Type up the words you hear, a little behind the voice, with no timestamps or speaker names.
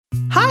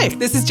Hi,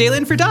 this is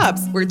Jalen for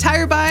Dobbs, where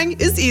tire buying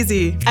is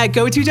easy. At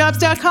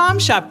GoToDobbs.com,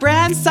 shop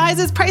brands,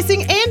 sizes,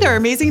 pricing, and our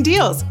amazing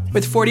deals.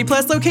 With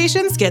 40-plus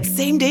locations, get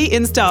same-day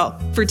install.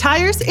 For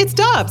tires, it's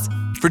Dobbs.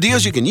 For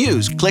deals you can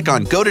use, click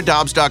on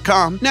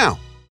GoToDobbs.com now.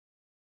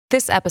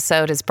 This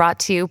episode is brought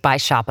to you by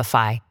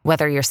Shopify.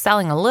 Whether you're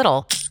selling a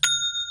little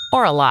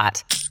or a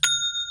lot,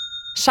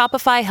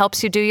 Shopify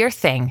helps you do your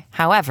thing,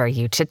 however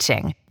you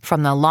cha-ching.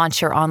 From the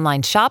launch your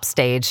online shop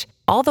stage,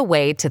 all the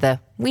way to the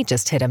we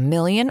just hit 1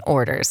 million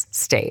orders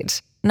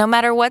stage. No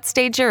matter what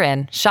stage you're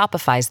in,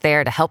 Shopify's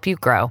there to help you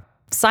grow.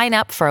 Sign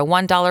up for a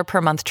 $1 per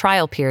month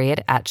trial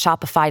period at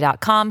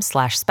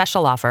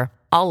shopify.com/special offer,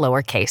 all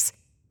lowercase.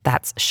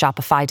 That's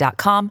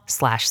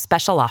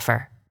shopify.com/special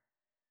offer.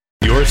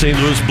 Your St.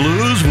 Louis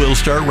Blues will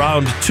start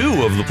round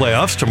 2 of the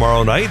playoffs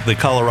tomorrow night. The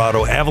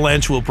Colorado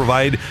Avalanche will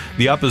provide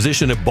the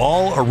opposition at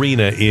Ball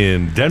Arena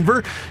in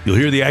Denver. You'll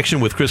hear the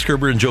action with Chris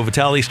Kerber and Joe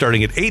Vitale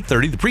starting at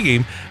 8:30. The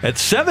pregame at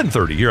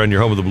 7:30 here on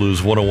your home of the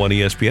Blues, 101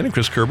 ESPN. And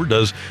Chris Kerber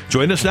does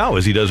join us now,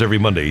 as he does every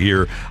Monday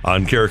here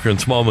on Carricker and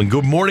Smallman.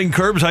 Good morning,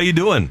 Kerbs. How you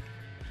doing?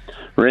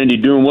 Randy,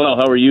 doing well.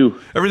 How are you?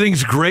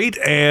 Everything's great,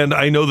 and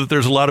I know that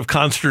there's a lot of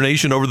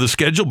consternation over the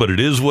schedule, but it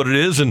is what it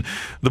is, and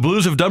the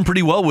Blues have done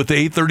pretty well with the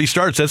 8:30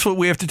 starts. That's what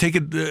we have to take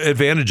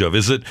advantage of,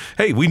 is that,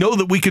 hey, we know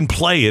that we can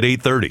play at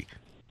 8:30.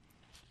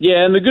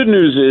 Yeah, and the good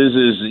news is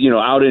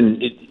out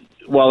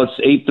while it's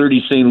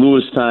 8:30 St.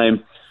 Louis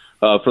time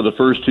for the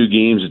first 2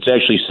 games, it's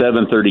actually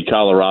 7:30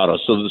 Colorado.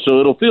 So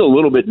it'll feel a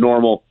little bit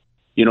normal,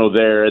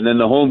 there. And then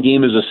the home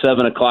game is a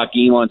 7 o'clock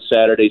game on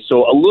Saturday.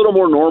 So a little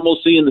more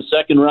normalcy in the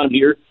second round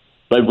here,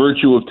 by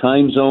virtue of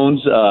time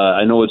zones.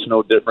 I know it's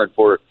no different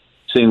for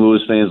St.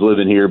 Louis fans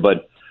living here,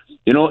 but,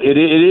 it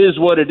is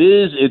what it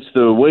is. It's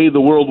the way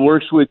the world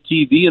works with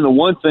TV, and the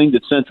one thing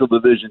that Central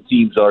Division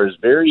teams is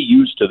very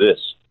used to this.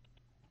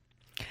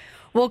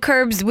 Well,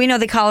 Kerbs, we know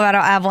the Colorado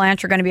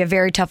Avalanche are going to be a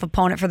very tough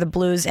opponent for the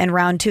Blues in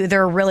round 2.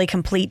 They're a really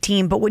complete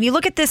team. But when you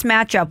look at this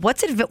matchup,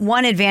 what's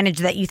one advantage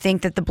that you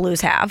think that the Blues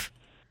have?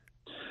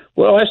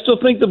 Well, I still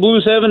think the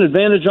Blues have an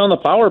advantage on the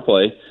power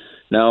play.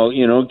 Now,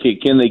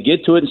 can they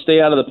get to it and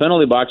stay out of the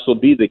penalty box will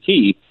be the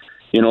key,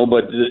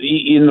 but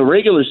in the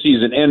regular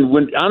season, and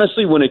when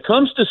it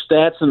comes to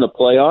stats in the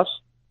playoffs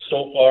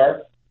so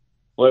far,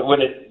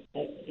 when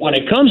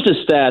it comes to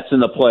stats in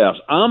the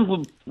playoffs,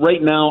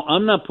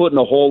 I'm not putting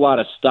a whole lot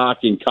of stock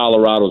in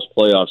Colorado's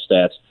playoff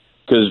stats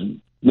because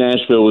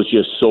Nashville was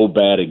just so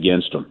bad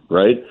against them,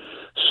 right?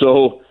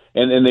 So,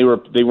 and they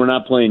were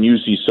not playing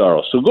UC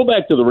Saros. So go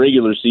back to the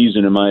regular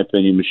season, in my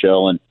opinion,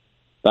 Michelle, and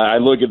I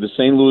look at the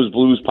St. Louis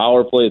Blues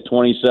power play at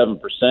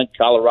 27%.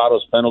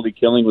 Colorado's penalty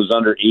killing was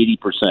under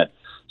 80%.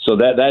 So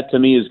that to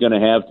me is going to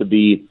have to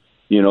be,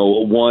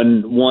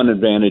 one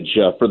advantage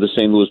for the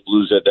St. Louis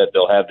Blues that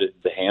they'll have to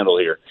handle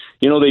here.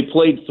 They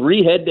played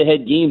 3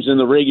 head-to-head games in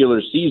the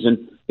regular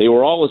season. They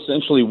were all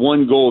essentially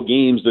 1-goal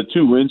games. The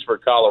 2 wins for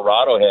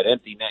Colorado had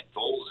empty net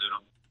goals in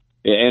them.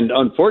 And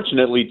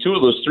unfortunately, 2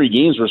 of those 3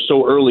 games were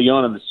so early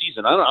on in the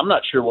season. I'm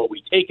not sure what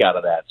we take out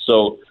of that.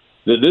 So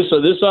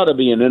this ought to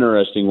be an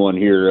interesting one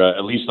here,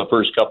 at least the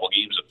first couple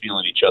games of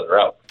feeling each other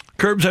out.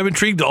 Kerbs, I'm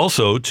intrigued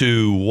also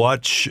to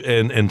watch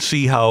and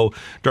see how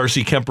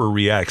Darcy Kemper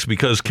reacts,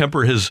 because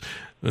Kemper has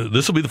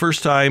this will be the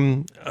first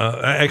time,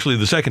 actually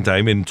the second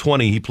time in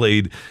 20 he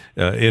played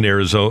in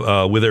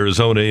Arizona with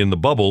Arizona in the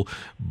bubble,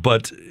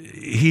 but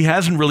he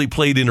hasn't really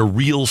played in a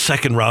real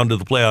second round of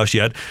the playoffs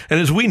yet. And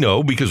as we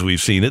know, because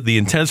we've seen it, the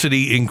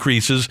intensity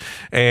increases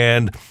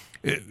and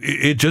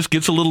it just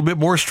gets a little bit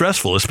more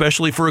stressful,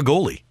 especially for a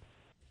goalie.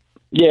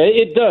 Yeah,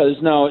 it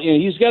does. Now,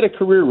 he's got a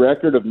career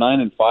record of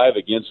 9-5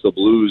 against the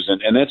Blues,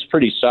 and that's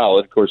pretty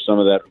solid. Of course, a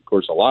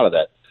lot of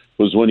that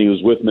was when he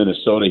was with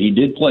Minnesota. He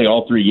did play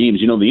all 3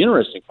 games. The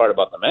interesting part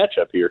about the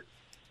matchup here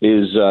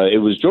is it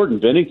was Jordan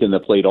Binnington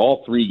that played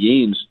all 3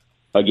 games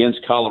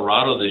against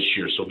Colorado this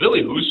year. So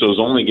Billy Husso's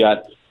only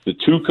got the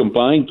 2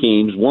 combined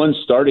games, 1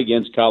 start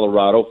against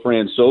Colorado.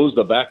 Francouz,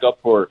 the backup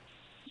for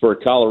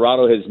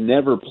Colorado, has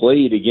never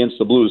played against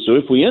the Blues. So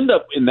if we end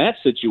up in that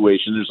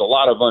situation, there's a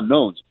lot of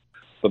unknowns.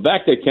 But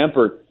back to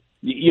Kemper,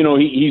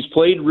 he's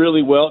played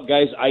really well.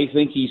 Guys, I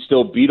think he's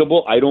still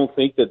beatable. I don't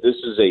think that this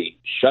is a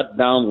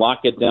shut-down,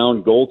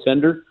 lock-it-down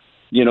goaltender,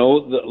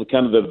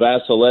 kind of the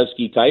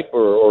Vasilevsky type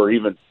or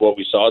even what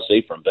we saw,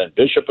 say, from Ben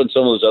Bishop and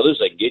some of those others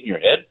that can get in your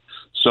head.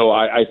 So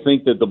I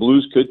think that the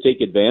Blues could take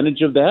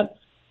advantage of that.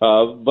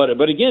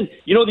 But again,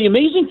 the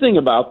amazing thing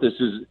about this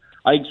is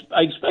I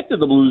expected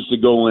the Blues to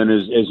go in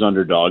as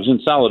underdogs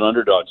and solid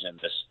underdogs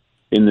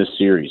in this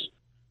series.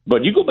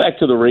 But you go back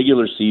to the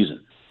regular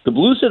season. The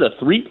Blues had a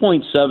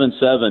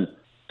 3.77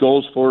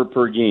 goals for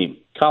per game.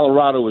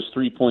 Colorado was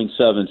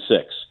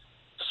 3.76.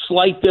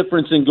 Slight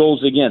difference in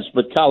goals against,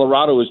 but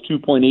Colorado was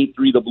 2.83.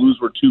 The Blues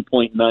were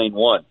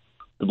 2.91.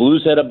 The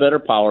Blues had a better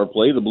power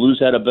play. The Blues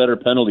had a better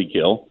penalty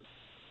kill.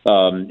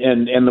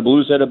 And the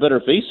Blues had a better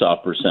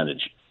face-off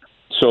percentage.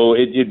 So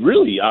it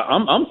really,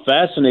 I'm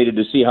fascinated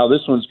to see how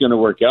this one's going to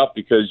work out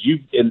because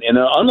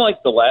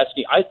unlike the last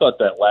game, I thought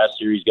that last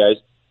series, guys,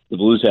 the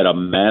Blues had a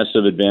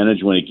massive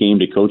advantage when it came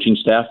to coaching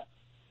staff.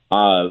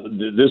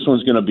 This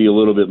one's going to be a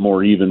little bit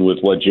more even with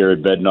what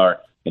Jared Bednar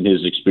and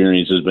his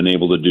experience has been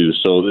able to do.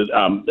 So,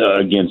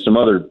 again, some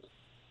other,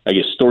 I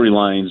guess,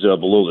 storylines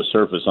below the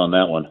surface on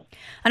that one.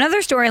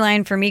 Another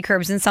storyline for me,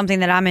 Curbs, and something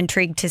that I'm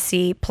intrigued to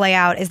see play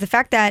out is the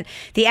fact that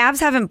the Avs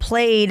haven't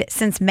played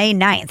since May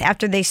 9th.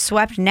 After they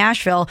swept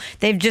Nashville,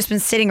 they've just been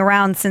sitting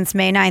around since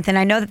May 9th. And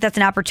I know that that's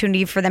an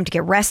opportunity for them to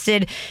get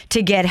rested,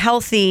 to get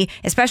healthy,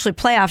 especially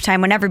playoff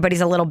time when everybody's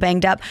a little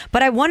banged up.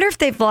 But I wonder if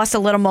they've lost a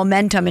little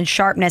momentum and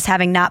sharpness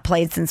having not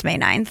played since May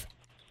 9th.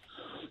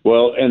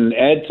 Well, and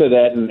add to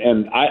that,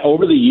 and I,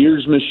 over the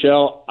years,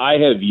 Michelle, I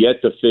have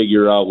yet to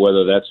figure out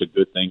whether that's a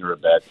good thing or a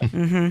bad thing.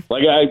 Mm-hmm.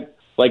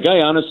 Like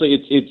I honestly,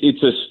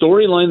 it's a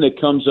storyline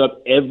that comes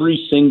up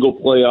every single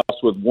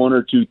playoffs with one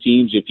or two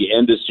teams if you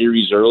end a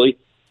series early.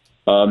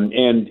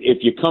 And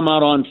if you come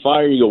out on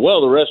fire, you go, well,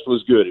 the rest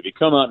was good. If you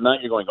come out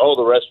not, you're going, oh,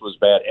 the rest was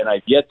bad. And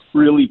I've yet to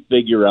really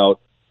figure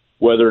out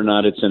whether or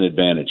not it's an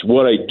advantage.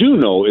 What I do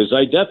know is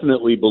I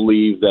definitely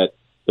believe that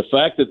the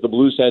fact that the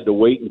Blues had to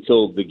wait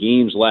until the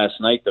games last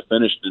night to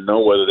finish to know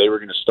whether they were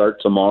going to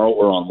start tomorrow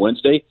or on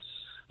Wednesday,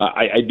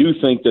 I do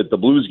think that the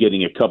Blues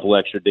getting a couple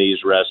extra days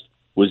rest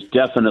was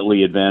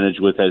definitely advantage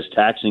with as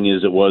taxing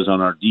as it was on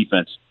our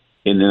defense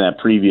in that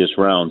previous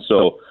round.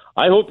 So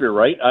I hope you're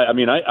right.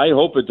 I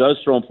hope it does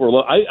throw them for a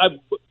low.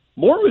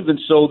 More even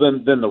so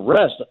than the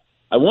rest.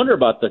 I wonder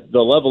about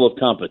the level of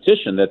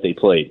competition that they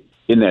played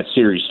in that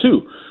series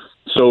too.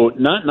 So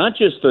not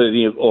just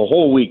a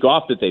whole week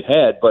off that they've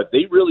had, but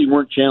they really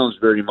weren't challenged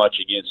very much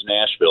against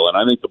Nashville. And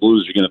I think the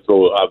Blues are going to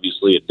throw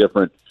obviously a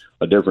different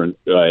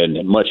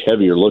and much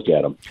heavier look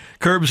at them.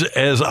 Curbs,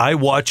 as I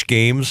watch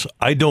games,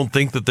 I don't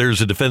think that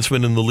there's a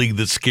defenseman in the league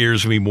that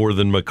scares me more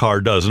than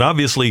Makar does. And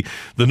obviously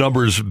the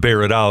numbers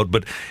bear it out,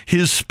 but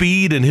his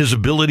speed and his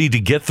ability to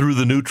get through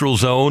the neutral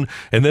zone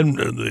and then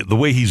the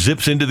way he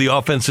zips into the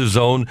offensive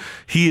zone,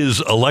 he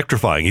is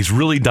electrifying. He's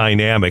really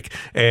dynamic,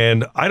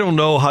 and I don't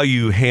know how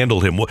you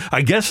handle him.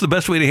 I guess the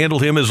best way to handle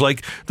him is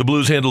like the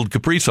Blues handled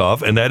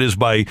Kaprizov, and that is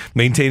by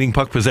maintaining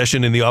puck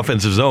possession in the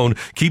offensive zone.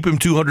 Keep him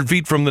 200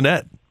 feet from the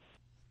net.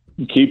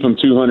 Keep him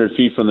 200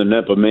 feet from the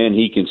net, but man,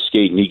 he can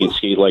skate, and he can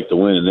skate like the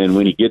wind. And then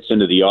when he gets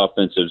into the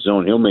offensive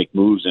zone, he'll make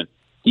moves, and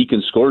he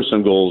can score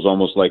some goals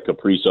almost like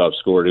Kaprizov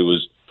scored.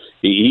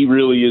 He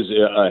really is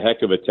a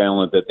heck of a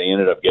talent that they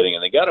ended up getting,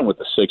 and they got him with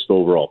the 6th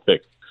overall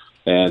pick.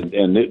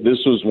 And this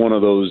was one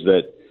of those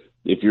that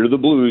if you're the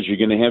Blues, you're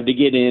going to have to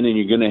get in, and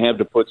you're going to have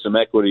to put some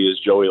equity, as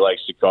Joey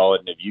likes to call it.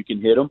 And if you can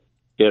hit him,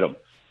 hit him.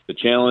 The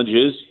challenge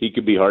is he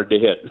could be hard to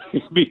hit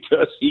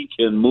because he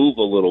can move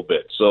a little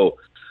bit. So,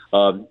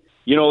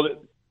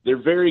 they're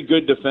very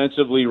good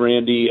defensively,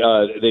 Randy.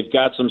 They've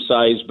got some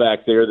size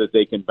back there that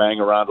they can bang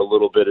around a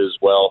little bit as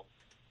well.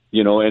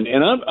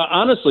 And I'm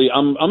honestly,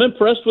 I'm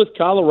impressed with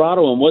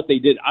Colorado and what they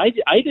did.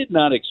 I did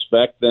not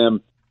expect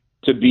them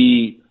to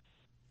be,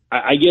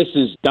 I guess,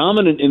 as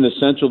dominant in the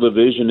Central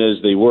Division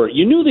as they were.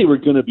 You knew they were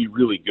going to be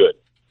really good,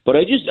 but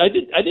I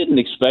didn't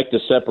expect a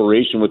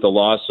separation with the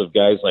loss of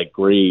guys like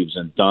Graves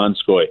and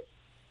Donskoy.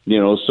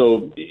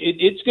 So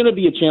it's going to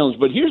be a challenge.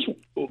 But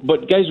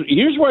guys,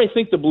 here's where I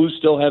think the Blues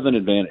still have an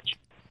advantage.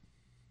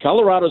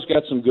 Colorado's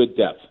got some good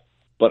depth,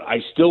 but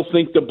I still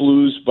think the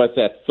Blues, but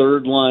that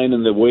third line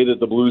and the way that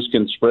the Blues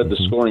can spread the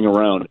scoring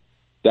around,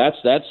 that's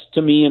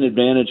to me an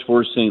advantage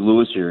for St.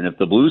 Louis here. And if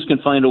the Blues can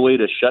find a way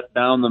to shut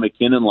down the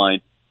McKinnon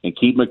line and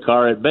keep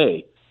Makar at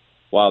bay,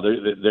 wow,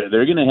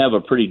 they're going to have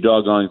a pretty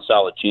doggone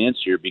solid chance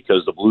here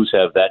because the Blues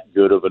have that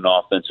good of an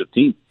offensive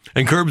team.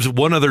 And Curbs,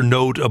 one other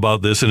note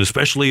about this, and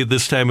especially at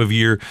this time of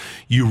year,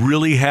 you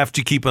really have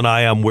to keep an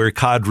eye on where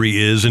Kadri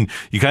is, and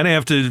you kind of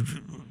have to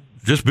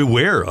just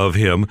beware of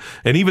him.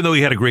 And even though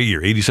he had a great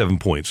year, 87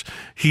 points,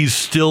 he's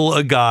still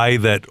a guy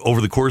that over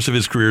the course of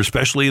his career,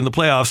 especially in the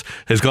playoffs,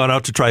 has gone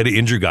out to try to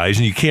injure guys,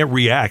 and you can't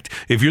react.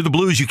 If you're the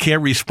Blues, you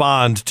can't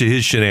respond to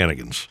his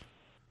shenanigans.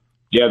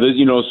 Yeah,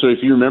 so if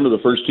you remember the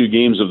first 2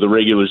 games of the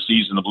regular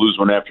season, the Blues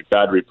went after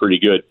Kadri pretty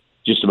good,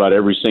 just about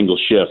every single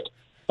shift.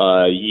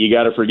 You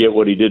got to forget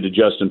what he did to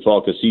Justin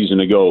Falk a season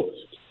ago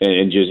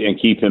and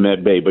keep him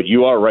at bay. But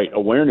you are right.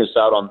 Awareness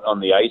out on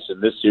the ice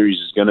in this series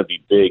is going to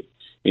be big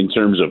in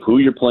terms of who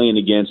you're playing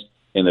against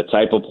and the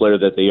type of player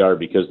that they are,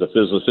 because the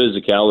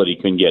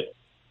physicality can get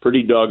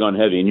pretty doggone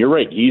heavy. And you're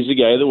right. He's the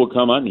guy that will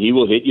come out and he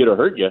will hit you to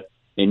hurt you.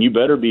 And you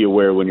better be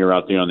aware when you're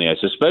out there on the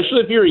ice,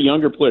 especially if you're a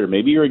younger player.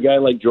 Maybe you're a guy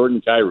like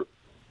Jordan Kyrou.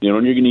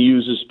 And you're going to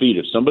use his speed.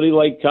 If somebody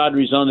like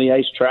Kadri's on the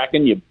ice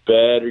tracking, you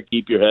better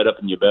keep your head up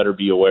and you better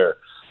be aware.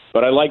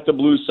 But I like the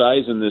Blues'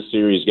 size in this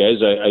series, guys.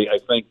 I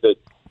think that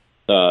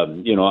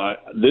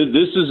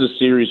this is a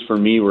series for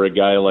me where a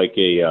guy like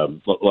a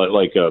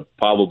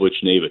Pavel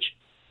Buchnevich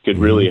could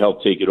really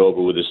help take it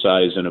over with his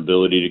size and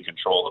ability to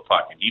control the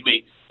puck. And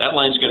that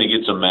line's going to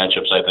get some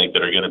matchups, I think,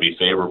 that are going to be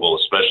favorable,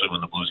 especially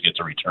when the Blues get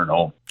to return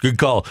home. Good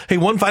call. Hey,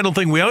 one final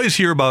thing. We always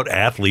hear about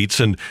athletes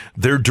and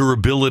their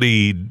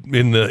durability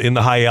in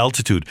the high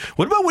altitude.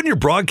 What about when you're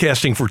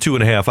broadcasting for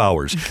 2.5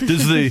 hours?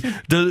 Does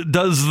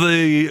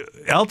the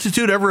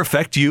altitude ever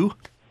affect you?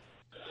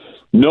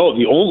 No,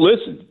 the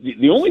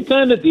only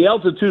time that the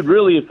altitude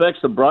really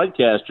affects the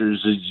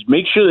broadcasters is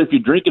make sure that if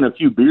you're drinking a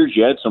few beers,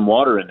 you add some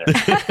water in there.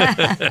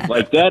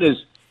 Like that is,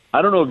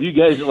 I don't know if you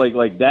guys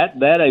like that.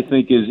 That I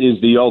think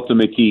is the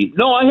ultimate key.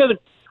 No, I haven't.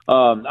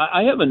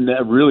 I haven't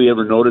really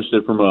ever noticed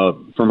it from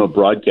a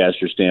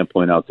broadcaster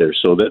standpoint out there.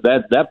 So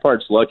that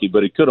part's lucky,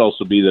 but it could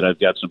also be that I've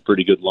got some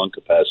pretty good lung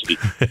capacity.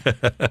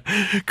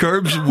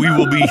 Curbs, we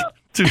will be.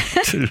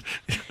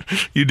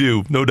 You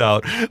do, no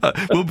doubt.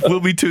 We'll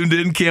be tuned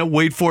in. Can't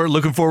wait for it.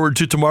 Looking forward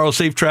to tomorrow.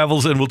 Safe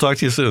travels, and we'll talk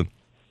to you soon.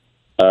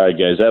 All right,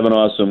 guys. Have an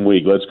awesome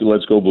week. Let's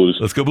go Blues.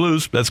 Let's go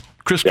Blues. That's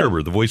Chris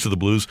Kerber, the voice of the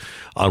Blues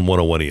on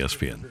 101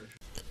 ESPN.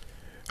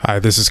 Hi,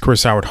 this is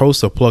Chris Howard,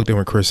 host of Plugged In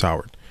with Chris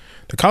Howard.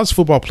 The College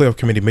Football Playoff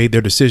Committee made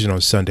their decision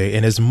on Sunday,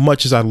 and as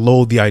much as I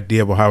loathe the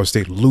idea of Ohio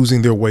State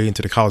losing their way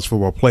into the College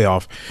Football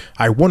Playoff,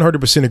 I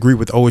 100% agree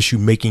with OSU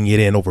making it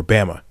in over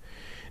Bama.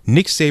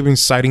 Nick Saban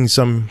citing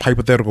some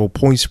hypothetical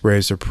point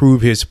spreads to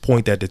prove his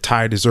point that the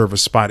Tide deserve a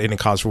spot in the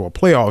college football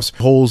playoffs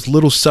holds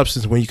little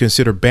substance when you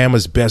consider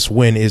Bama's best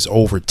win is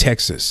over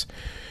Texas.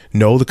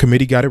 No, the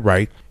committee got it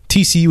right.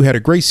 TCU had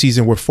a great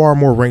season with far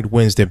more ranked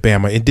wins than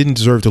Bama and didn't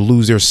deserve to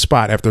lose their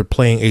spot after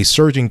playing a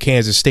surging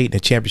Kansas State in a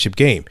championship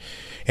game.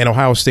 And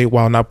Ohio State,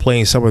 while not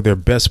playing some of their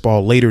best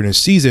ball later in the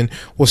season,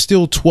 was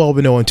still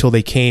 12-0 until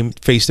they came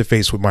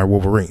face-to-face with my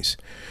Wolverines.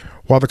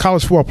 While the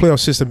college football playoff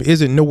system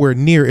isn't nowhere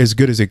near as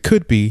good as it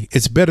could be,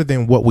 it's better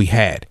than what we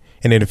had.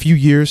 And in a few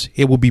years,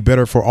 it will be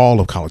better for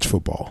all of college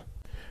football.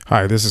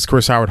 Hi, this is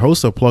Chris Howard,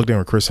 host of Plugged In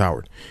with Chris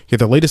Howard. Get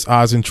the latest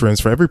odds and trends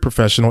for every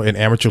professional and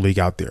amateur league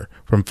out there.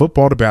 From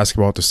football to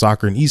basketball to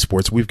soccer and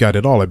esports, we've got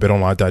it all at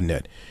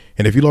BetOnline.net.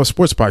 And if you love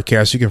sports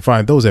podcasts, you can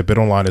find those at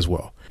BetOnline as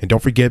well. And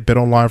don't forget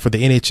BetOnline for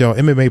the NHL,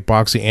 MMA,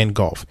 boxing, and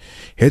golf.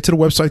 Head to the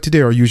website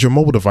today or use your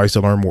mobile device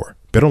to learn more.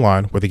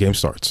 BetOnline, where the game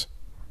starts.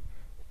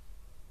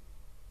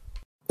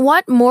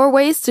 Want more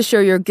ways to show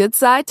your good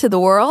side to the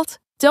world?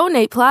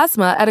 Donate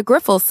plasma at a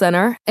Grifols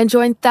Center and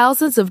join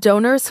thousands of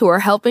donors who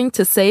are helping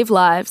to save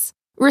lives.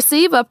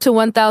 Receive up to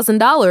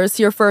 $1,000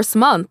 your first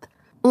month.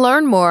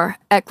 Learn more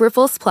at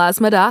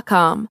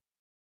grifolsplasma.com.